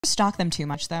Stalk them too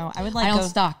much though. I would like I don't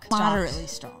stalk. Moderately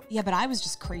stalk. Yeah, but I was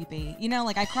just creepy. You know,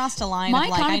 like I crossed a line of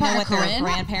like I know what their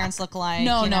grandparents look like.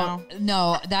 No, you no, know?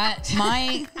 no. That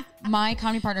my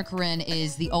comedy partner Corinne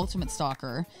is the ultimate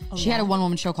stalker. She had a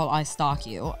one-woman show called I Stalk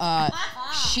You.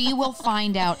 She will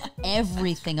find out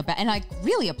everything about, and I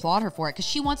really applaud her for it because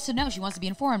she wants to know. She wants to be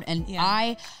informed, and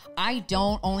I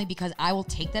don't, only because I will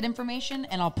take that information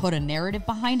and I'll put a narrative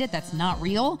behind it that's not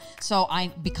real. So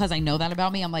because I know that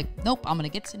about me, I'm like, nope, I'm gonna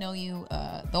get to know you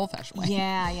the old-fashioned way.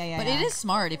 Yeah. But it is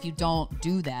smart if you don't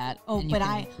do that. Oh, but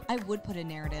I would put a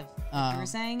narrative, like you were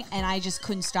saying, and I just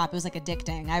couldn't stop. It was like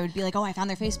addicting. I would be like, oh, I found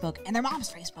their Facebook and their mom's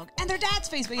Facebook and their dad's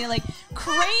Facebook. You're like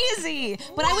crazy.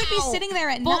 But I would be sitting there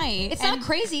at night. It's not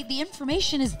crazy. The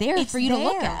information is there for you to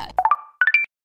look at.